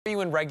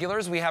You in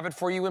regulars, we have it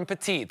for you in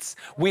petites.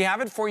 We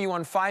have it for you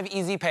on 5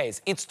 easy pays.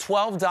 It's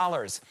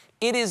 $12.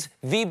 It is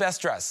the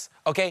best dress,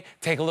 okay?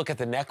 Take a look at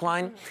the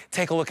neckline,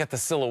 take a look at the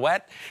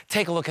silhouette,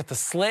 take a look at the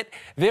slit.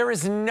 There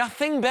is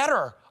nothing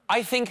better,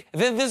 I think,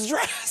 than this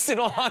dress, in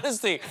all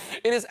honesty.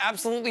 It is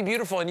absolutely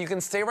beautiful, and you can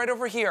stay right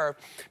over here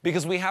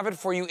because we have it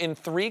for you in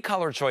 3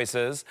 color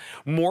choices.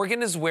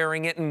 Morgan is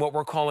wearing it in what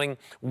we're calling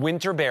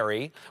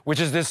Winterberry, which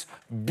is this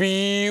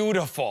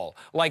beautiful,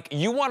 like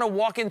you want to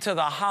walk into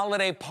the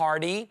holiday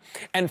party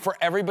and for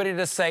everybody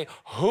to say,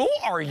 who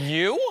are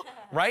you?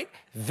 Right?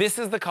 This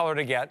is the color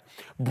to get.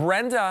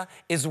 Brenda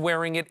is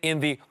wearing it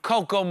in the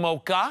Cocoa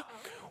Mocha,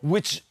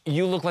 which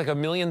you look like $1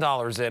 million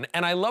in.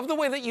 And I love the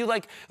way that you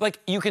like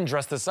you can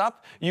dress this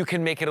up. You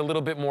can make it a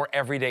little bit more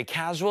everyday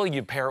casual.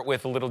 You pair it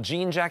with a little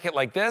jean jacket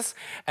like this.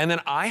 And then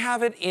I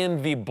have it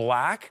in the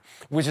black,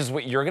 which is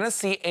what you're gonna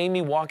see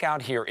Amy walk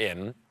out here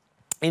in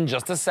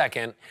just a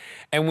second.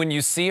 And when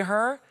you see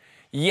her,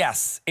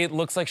 yes, it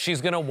looks like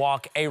she's gonna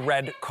walk a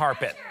red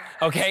carpet.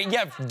 Okay,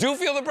 yeah, do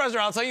feel the pressure.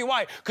 I'll tell you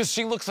why, because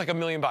she looks like $1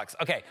 million.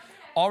 Okay.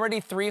 Already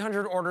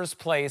 300 orders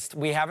placed.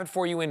 We have it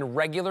for you in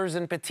regulars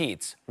and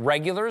petites.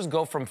 Regulars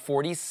go from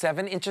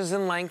 47 inches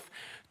in length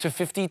to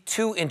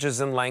 52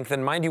 inches in length.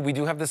 And mind you, we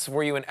do have this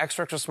for you in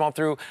extra, extra small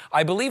through,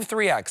 I believe,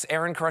 3X.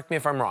 Aaron, correct me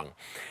if I'm wrong.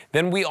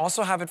 Then we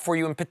also have it for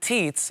you in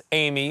petites.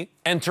 Amy,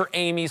 enter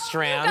Amy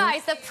Strand. You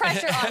guys, the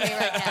pressure on me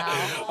right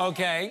now.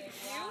 Okay.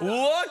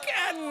 Look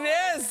at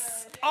this.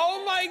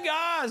 Oh my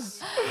gosh!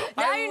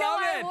 Now you know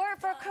I wore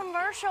it for a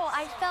commercial.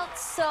 I felt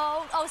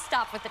so... Oh,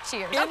 stop with the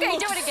cheers. Okay,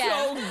 do it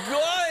again.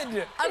 So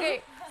good.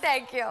 Okay,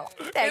 thank you.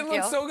 Thank you. It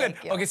looks so good.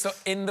 Okay, so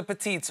in the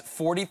petites,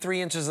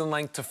 43 inches in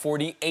length to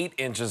 48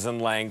 inches in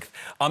length,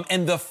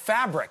 and the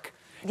fabric.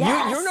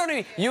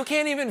 Yes. You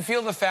can't even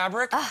feel the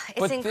fabric,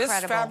 but incredible.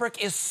 This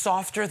fabric is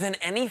softer than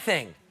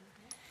anything.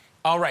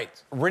 All right,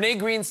 Renee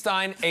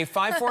Greenstein, a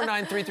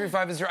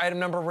 549335 is your item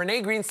number.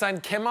 Renee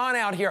Greenstein, come on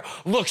out here.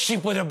 Look, she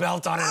put a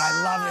belt on it.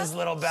 I love this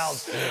little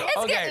belt.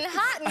 It's getting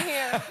hot in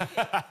here.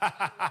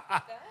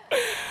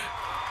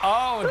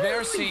 Oh,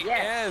 there she is.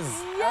 Yes.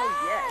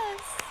 Oh,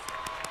 yes.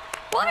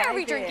 Why are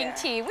we drinking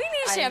tea? We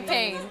need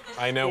champagne.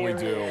 I know we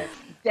do.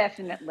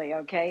 Definitely,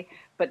 okay?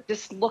 But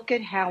just look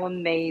at how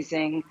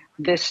amazing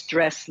this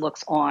dress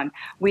looks on.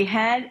 We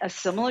had a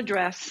similar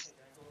dress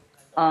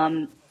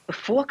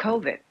before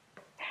COVID.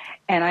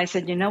 And I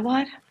said, you know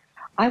what?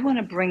 I want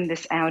to bring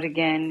this out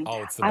again.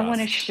 Oh, it's the I best.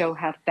 want to show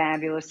how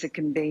fabulous it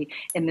can be.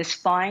 In this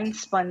fine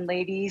spun,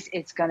 ladies,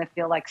 it's going to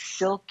feel like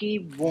silky,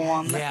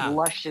 warm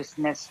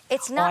lusciousness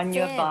on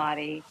your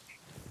body.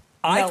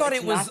 I thought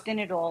it was not thin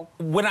at all.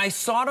 When I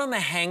saw it on the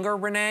hanger,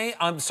 Renee,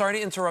 I'm sorry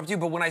to interrupt you,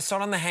 but when I saw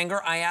it on the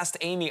hanger, I asked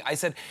Amy, I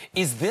said,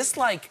 is this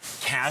like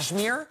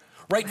cashmere?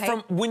 Right,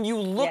 from when you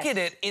look at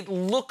it, it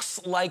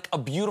looks like a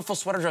beautiful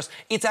sweater dress.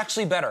 It's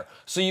actually better.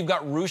 So you've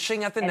got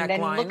ruching at the neckline.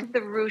 And then look at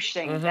the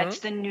ruching. That's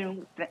the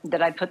new,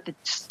 that I put the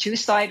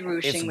 2-side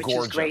ruching, which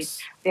is great.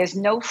 There's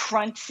no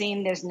front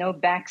seam, there's no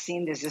back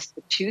seam. There's just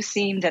the 2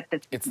 seams at the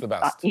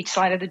each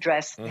side of the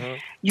dress.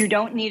 You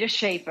don't need a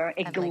shaper.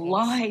 It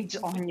glides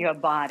on your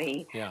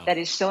body. That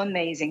is so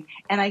amazing.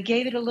 And I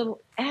gave it a little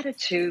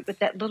attitude with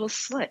that little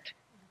slit.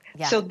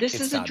 So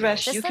this is a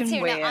dress you can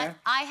wear. Now,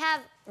 I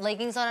have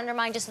leggings on under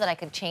mine just so that I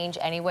could change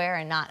anywhere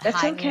and not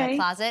hide in the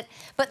closet.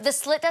 But the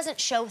slit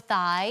doesn't show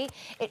thigh.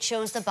 It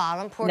shows the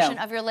bottom portion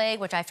of your leg,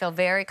 which I feel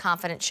very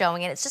confident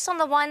showing it. It's just on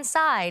the one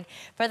side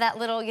for that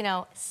little, you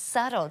know,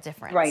 subtle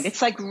difference. Right.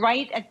 It's like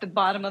right at the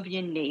bottom of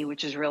your knee,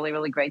 which is really,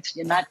 really great. So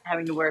you're not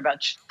having to worry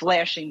about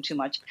flashing too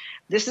much.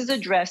 This is a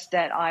dress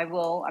that I've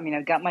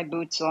got my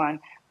boots on,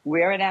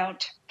 wear it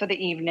out for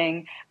the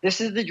evening.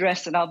 This is the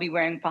dress that I'll be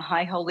wearing for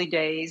High Holy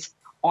Days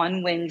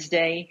on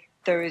Wednesday,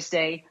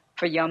 Thursday,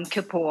 for Yom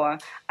Kippur.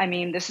 I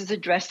mean, this is a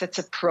dress that's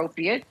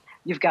appropriate.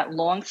 You've got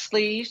long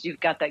sleeves. You've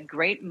got that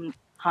great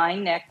high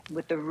neck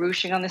with the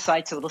ruching on the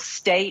side, so it'll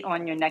stay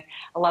on your neck.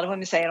 A lot of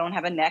women say, I don't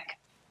have a neck,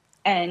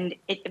 and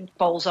it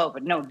folds over.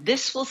 No,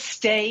 this will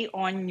stay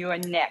on your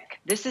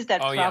neck. This is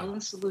that problem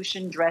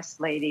solution dress,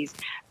 ladies,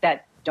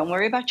 that don't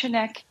worry about your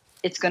neck.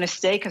 It's going to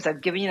stay because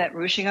I've given you that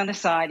ruching on the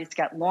side. It's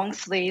got long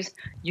sleeves.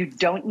 You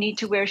don't need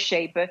to wear a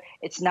shaper.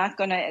 It's not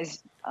going to, as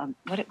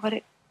what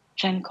did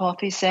Jen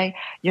Coffey say?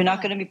 You're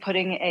not going to be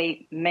putting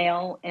a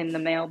mail in the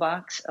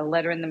mailbox, a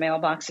letter in the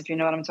mailbox, if you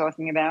know what I'm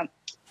talking about,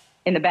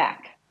 in the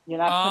back. You're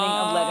not putting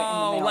a letter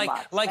in the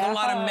mailbox. Like a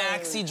lot of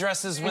maxi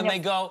dresses when they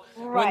go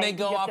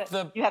up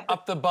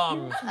the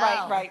bum.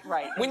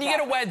 Right. When you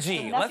get a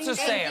wedgie, let's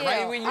just say it,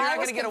 right? You're not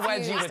going to get a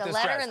wedgie with this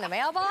letter dress. in the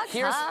mailbox?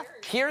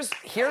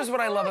 Here's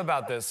what I love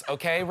about this,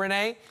 okay,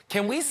 Renee?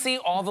 Can we see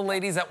all the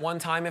ladies at one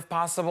time if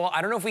possible?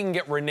 I don't know if we can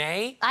get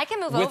Renee. I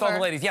can move with over. all the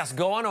ladies. Yes,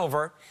 go on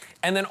over.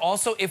 And then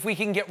also if we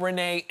can get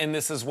Renee in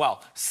this as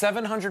well.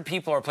 700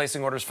 people are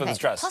placing orders for this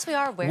dress. Plus we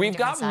are wearing We've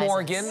got sizes.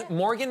 Morgan.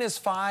 Morgan is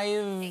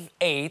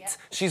 5'8".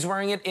 She's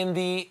wearing it in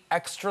the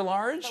extra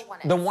large,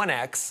 the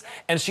 1X,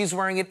 and she's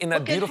wearing it in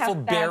that beautiful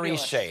berry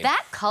shade.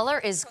 That color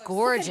is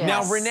gorgeous.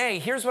 Now, Renee,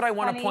 here's what I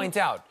want to point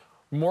out.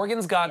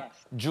 Morgan's got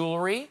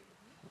jewelry.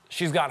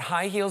 She's got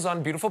high heels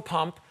on, beautiful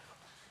pump.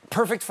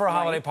 Perfect for a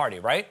holiday party,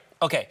 right?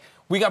 Okay,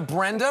 we got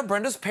Brenda.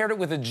 Brenda's paired it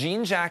with a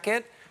jean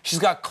jacket. She's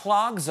got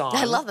clogs on.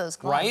 I love those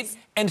clogs. Right?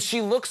 And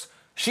she looks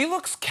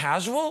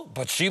casual,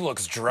 but she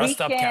looks dressed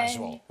up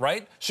casual,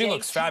 right? She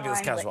looks fabulous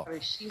casual.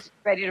 She's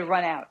ready to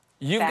run out.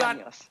 You've got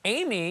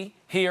Amy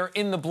here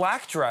in the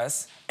black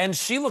dress, and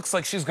she looks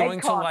like she's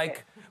going to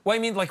like, well, I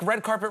mean, like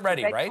red carpet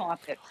ready, right?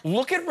 Carpet.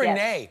 Look at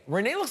Renee. Yes.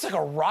 Renee looks like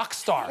a rock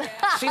star.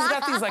 She's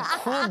got these like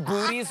cool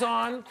booties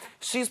on.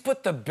 She's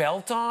put the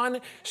belt on.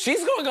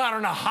 She's going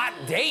on a hot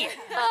date,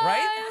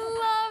 right? I love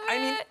it. I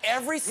mean,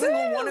 every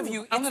single one of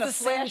you, it's the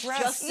same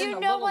dress. Just you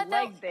know what,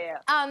 though? Leg there.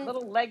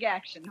 Little leg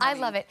action, I honey.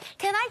 love it.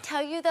 Can I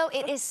tell you, though,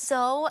 it is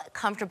so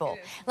comfortable.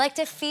 Like,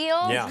 to feel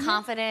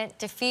confident,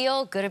 to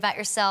feel good about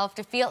yourself,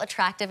 to feel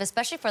attractive,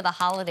 especially for the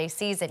holiday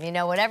season, you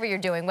know, whatever you're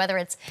doing, whether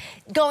it's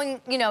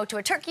going, you know, to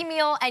a turkey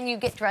meal and you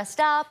get dressed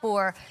up,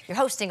 or you're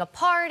hosting a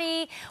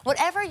party,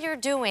 whatever you're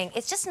doing,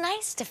 it's just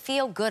nice to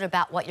feel good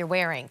about what you're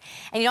wearing.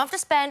 And you don't have to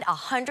spend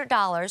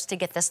 $100 to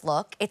get this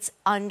look. It's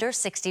under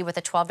 $60 with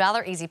a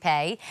 $12 easy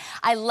pay.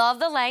 I love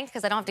the length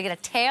because I don't have to get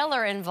a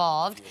tailor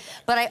involved,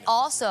 but I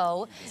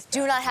also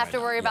do not have to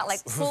worry about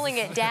like pulling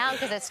it down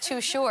because it's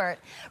too short.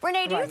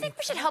 Renee, do you think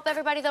we should help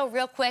everybody though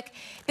real quick?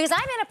 Because I'm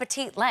in a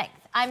petite length.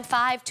 I'm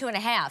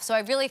 5'2½", so I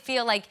really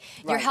feel like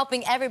you're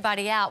helping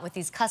everybody out with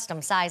these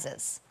custom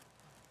sizes.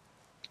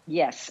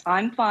 Yes,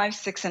 I'm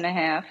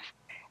 5'6½",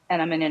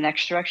 and I'm in an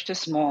extra, extra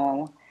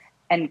small,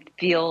 and it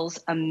feels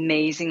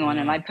amazing on.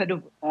 And I put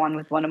it on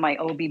with one of my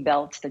OB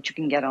belts that you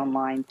can get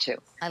online too.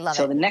 I love it.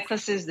 So the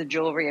necklaces, the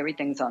jewelry,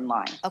 everything's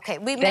online. Okay,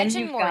 we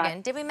mentioned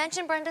Morgan. Did we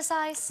mention Brenda's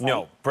size?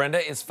 No,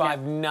 Brenda is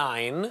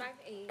 5'9".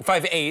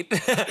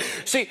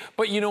 5'8".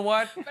 But you know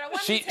what?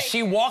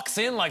 She walks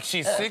in like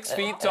she's 6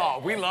 feet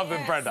tall. We love it,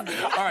 Brenda.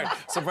 All right,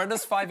 so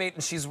Brenda's 5'8",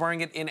 and she's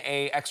wearing it in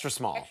a extra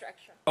small. Extra,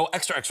 extra. Oh,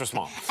 extra, extra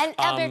small. And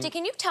Alberti,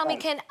 can you tell me,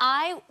 can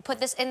I put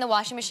this in the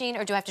washing machine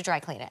or do I have to dry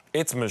clean it?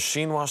 It's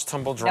machine wash,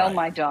 tumble dry. No,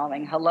 my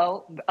darling.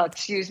 Hello,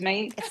 excuse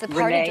me. It's the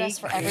party Renee, dress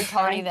for every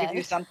party then. Give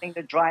you something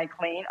to dry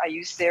clean. Are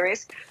you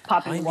serious?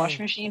 Pop in the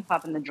washing machine,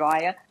 pop in the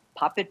dryer,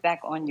 pop it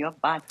back on your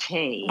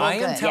body. I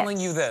am telling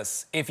you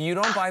this. If you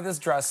don't buy this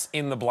dress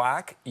in the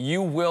black,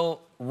 you will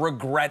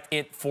regret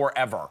it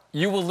forever.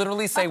 You will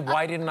literally say,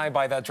 why didn't I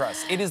buy that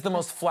dress? It is the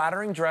most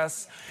flattering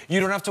dress. You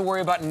don't have to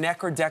worry about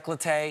neck or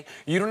décolleté.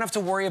 You don't have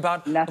to worry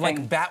about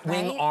like bat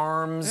wing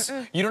arms.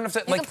 You don't have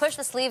to You can push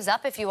the sleeves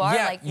up if you are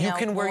like, you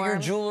can wear your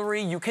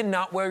jewelry. You can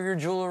not wear your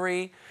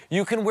jewelry.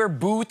 You can wear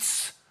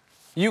boots.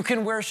 You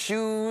can wear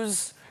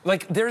shoes.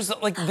 Like there's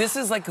like, this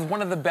is like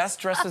one of the best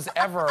dresses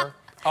ever.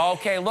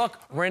 Okay, look,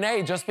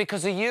 Renee, just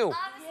because of you.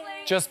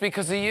 Just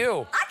because of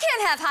you. I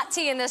can't have hot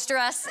tea in this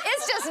dress.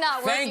 It's just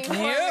not working for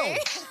me.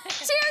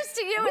 Cheers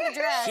to you in the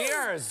dress.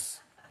 Cheers.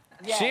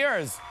 Yes.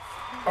 Cheers.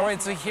 All right,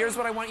 so here's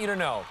what I want you to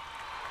know.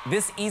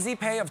 This easy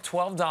pay of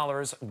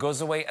 $12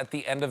 goes away at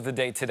the end of the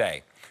day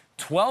today.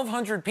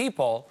 1,200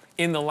 people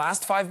in the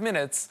last 5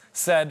 minutes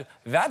said,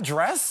 that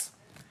dress,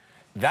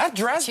 that's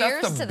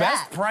the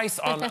best price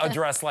on a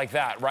dress like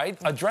that, right?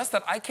 A dress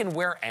that I can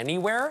wear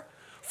anywhere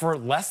for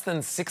less than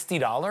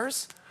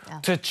 $60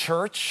 to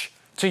church,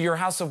 to your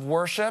house of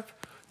worship,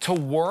 to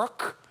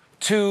work,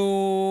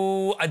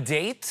 to a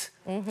date,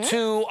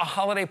 to a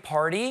holiday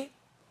party.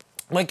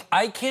 Like,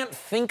 I can't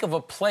think of a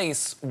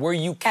place where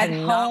you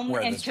cannot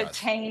wear this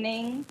dress.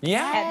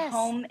 At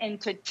home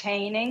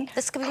entertaining.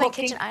 This could be my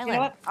kitchen island. You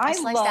know what? I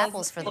sliced love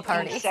apples for the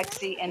party.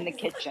 Sexy in the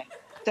kitchen.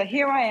 So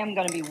here I am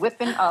going to be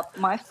whipping up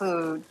my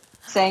food,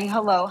 saying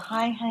hello,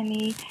 hi,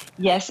 honey,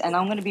 yes, and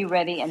I'm going to be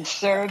ready and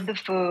serve the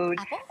food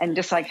and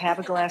just like have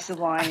a glass of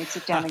wine and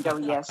sit down and go,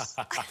 yes.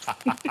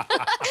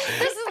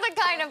 This is the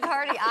kind of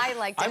party I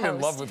like to host. I'm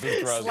in love with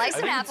this dress. Slice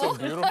an apple. It's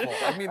so beautiful.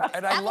 I mean,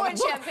 and I love and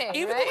champagne,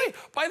 even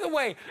by the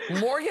way,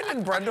 Morgan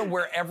and Brenda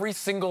wear every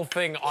single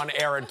thing on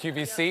air at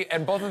QVC,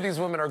 and both of these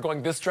women are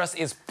going, this dress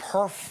is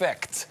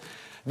perfect.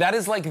 That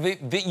is like,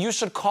 you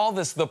should call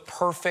this the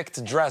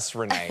perfect dress,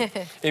 Renee,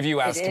 if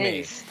you ask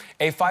me.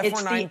 A 549-335.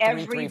 It's the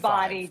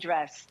everybody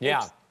dress.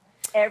 Yeah. It's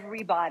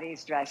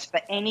everybody's dress. For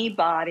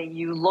anybody,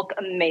 you look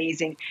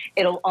amazing.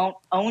 It'll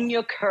own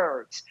your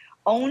curves.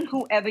 Own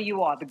whoever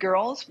you are. The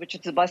girls, which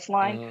is the bus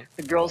line,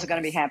 the girls are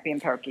going to be happy and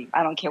perky.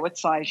 I don't care what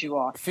size you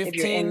are. If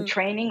you're in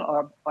training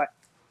or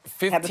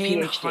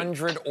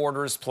 1,500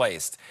 orders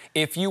placed.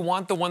 If you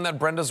want the one that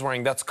Brenda's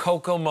wearing, that's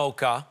Cocoa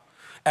Mocha.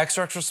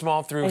 Extra, extra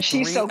small through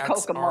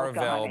 3X are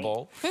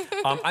available.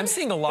 I'm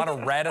seeing a lot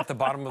of red at the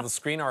bottom of the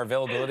screen, our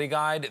availability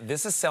guide.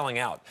 This is selling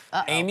out.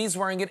 Amy's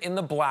wearing it in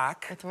the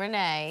black. With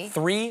Renee.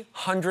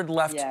 300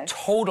 left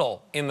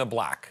total in the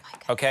black,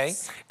 okay?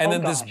 And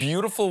then this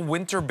beautiful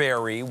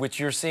Winterberry,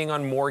 which you're seeing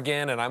on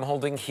Morgan and I'm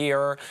holding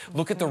here.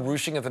 Look at the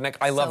ruching of the neck.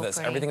 I love this.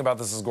 Pretty. Everything about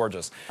this is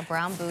gorgeous. A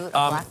brown boot,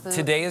 a black boot.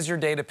 Today is your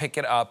day to pick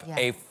it up.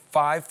 A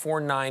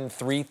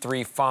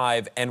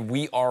 549-335, and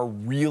we are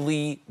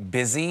really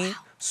busy.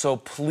 So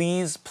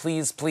please,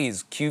 please,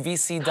 please,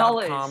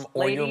 QVC.com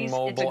or your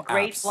mobile apps. It's a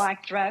great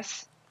black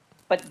dress.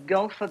 but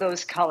go for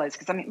those colors.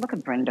 Because, I mean, look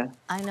at Brenda.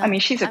 I know. I mean,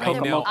 she's a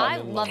Coco Mocha. I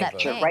love that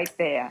picture pink. right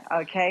there,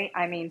 okay?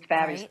 I mean,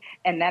 fabulous. Right?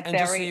 And that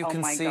berry, oh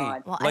my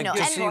God. Well, like, I know.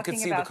 just so you and can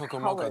see the Coco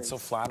Mocha, it's so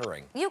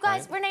flattering. You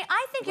guys, right? Renee,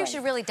 I think you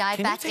should really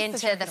dive back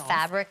into the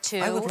fabric, too.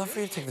 I would love for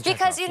you to take the jacket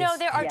because, off. you know,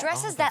 there are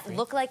dresses that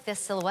look like this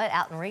silhouette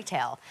out in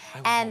retail.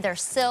 And they're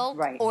silk,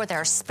 or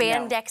they're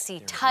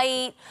spandexy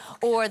tight,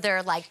 or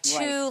they're like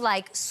too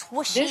like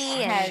swooshy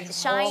and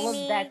shiny.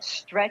 All of that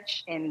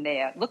stretch in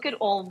there. Look at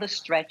all the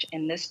stretch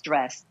in this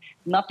dress.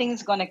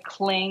 Nothing's going to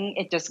cling.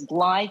 It just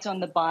glides on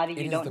the body.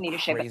 You don't need a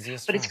shape.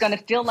 But it's going to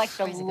feel like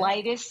the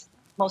lightest,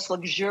 most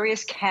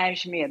luxurious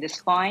cashmere. This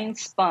fine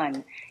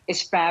spun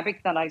is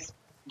fabric that I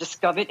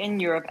discovered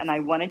in Europe, and I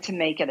wanted to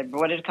make it. I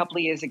brought it a couple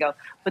of years ago.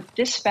 But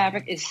this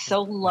fabric is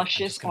so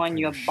luscious on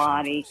your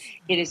body.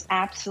 It is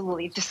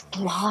absolutely, it just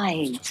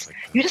glides.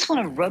 You just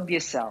want to rub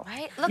yourself.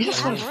 Right? Look, you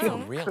just want to feel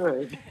real.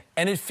 good.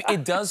 And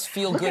it does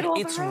feel good.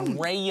 It's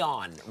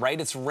rayon, right?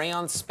 It's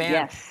rayon span.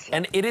 Yes.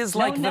 And it is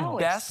like the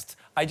best.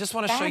 I just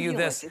want to show you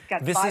this.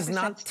 This is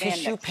not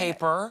tissue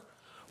paper,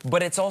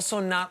 but it's also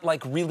not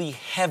like really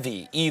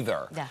heavy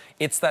either. Yeah.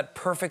 It's that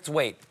perfect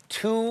weight.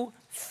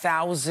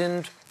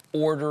 2,000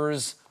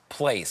 orders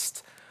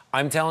placed.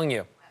 I'm telling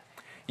you,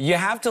 you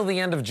have till the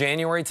end of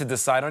January to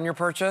decide on your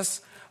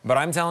purchase, but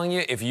I'm telling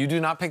you, if you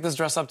do not pick this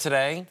dress up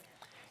today,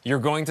 you're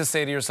going to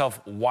say to yourself,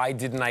 why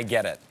didn't I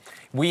get it?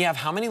 We have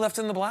how many left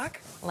in the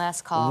black?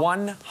 Last call.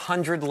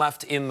 100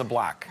 left in the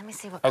black. Let me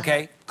see what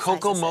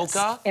Coco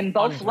Mocha. In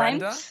both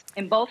lengths?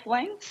 In both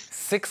lengths?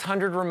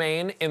 600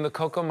 remain in the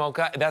Coco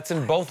Mocha. That's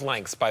in both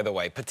lengths, by the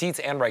way, petites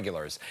and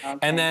regulars. Okay.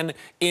 And then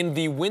in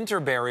the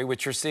Winterberry,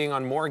 which you're seeing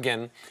on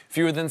Morgan,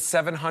 fewer than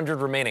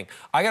 700 remaining.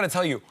 I gotta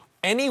tell you,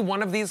 any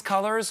one of these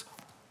colors,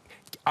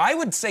 I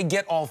would say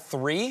get all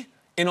three,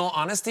 in all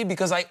honesty,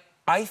 because I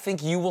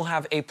think you will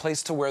have a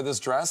place to wear this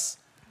dress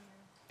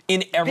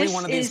in every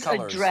one of these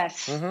colors.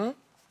 This is a dress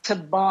to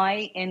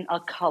buy in a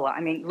color. I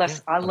mean,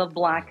 I love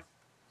black.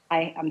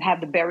 I have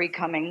the berry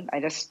coming. I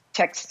just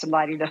text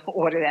somebody to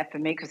order that for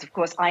me because, of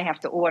course, I have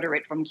to order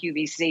it from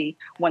QVC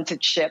once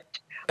it's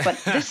shipped.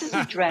 But this is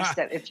a dress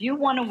that if you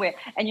want to wear,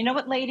 and you know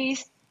what,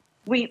 ladies?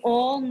 We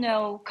all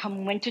know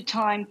come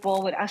wintertime,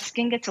 forward, our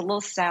skin gets a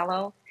little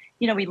sallow.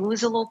 You know, we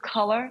lose a little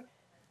color.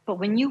 But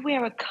when you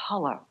wear a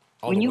color,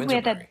 when you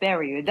wear that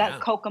berry or that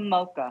Coco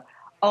Mocha,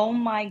 oh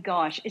my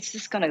gosh, it's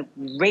just going to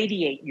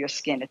radiate your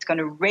skin. It's going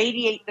to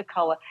radiate the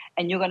color,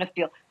 and you're going to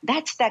feel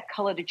that's that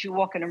color that you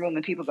walk in a room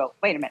and people go,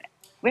 wait a minute,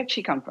 where'd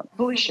she come from?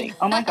 Who is she?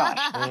 Oh my gosh.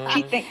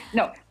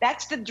 No,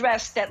 that's the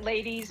dress that,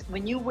 ladies,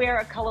 when you wear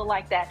a color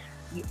like that,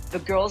 the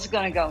girl's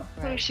going to go,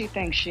 who does she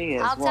think she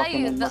is? I'll tell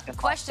you, the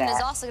question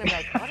is also going to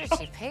be like, what did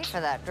she pay for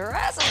that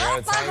dress? Is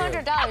that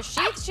 $500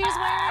 sheath she's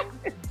wearing?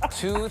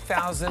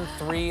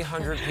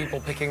 2,300 people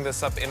picking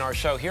this up in our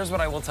show. Here's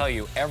what I will tell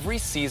you. Every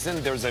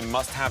season, there's a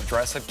must-have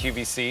dress at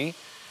QVC.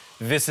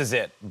 This is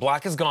it.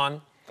 Black is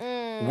gone.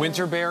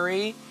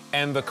 Winterberry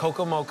and the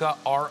Coco Mocha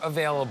are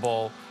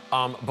available.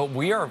 But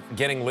we are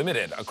getting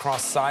limited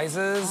across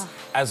sizes,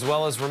 as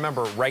well as,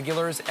 remember,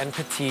 regulars and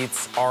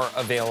petites are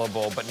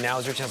available. But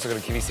now's your chance to go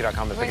to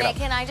QVC.com and pick it up.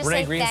 Can I just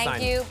say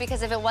thank you?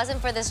 Because if it wasn't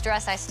for this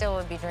dress, I still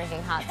would be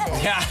drinking hot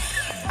tea. Yeah.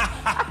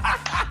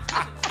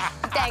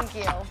 Thank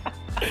you.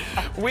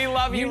 We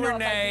love you,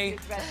 Renee.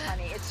 Dress,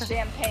 honey. It's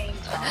champagne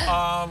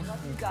time.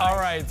 All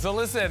right, so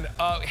listen,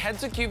 head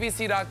to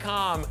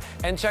QVC.com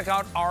and check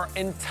out our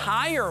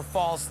entire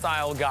fall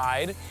style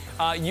guide.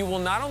 You will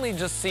not only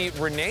just see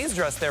Renee's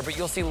dress there, but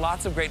you'll see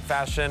lots of great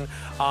fashion,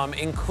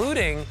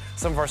 including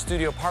some of our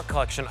Studio Park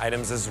collection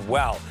items as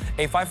well.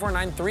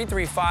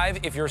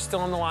 854-9335, if you're still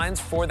on the lines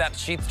for that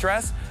sheath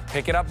dress,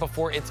 pick it up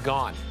before it's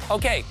gone.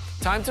 Okay,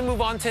 time to move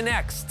on to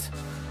next.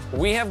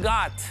 We have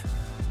got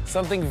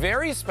something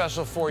very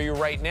special for you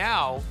right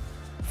now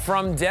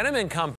from Denim & Company.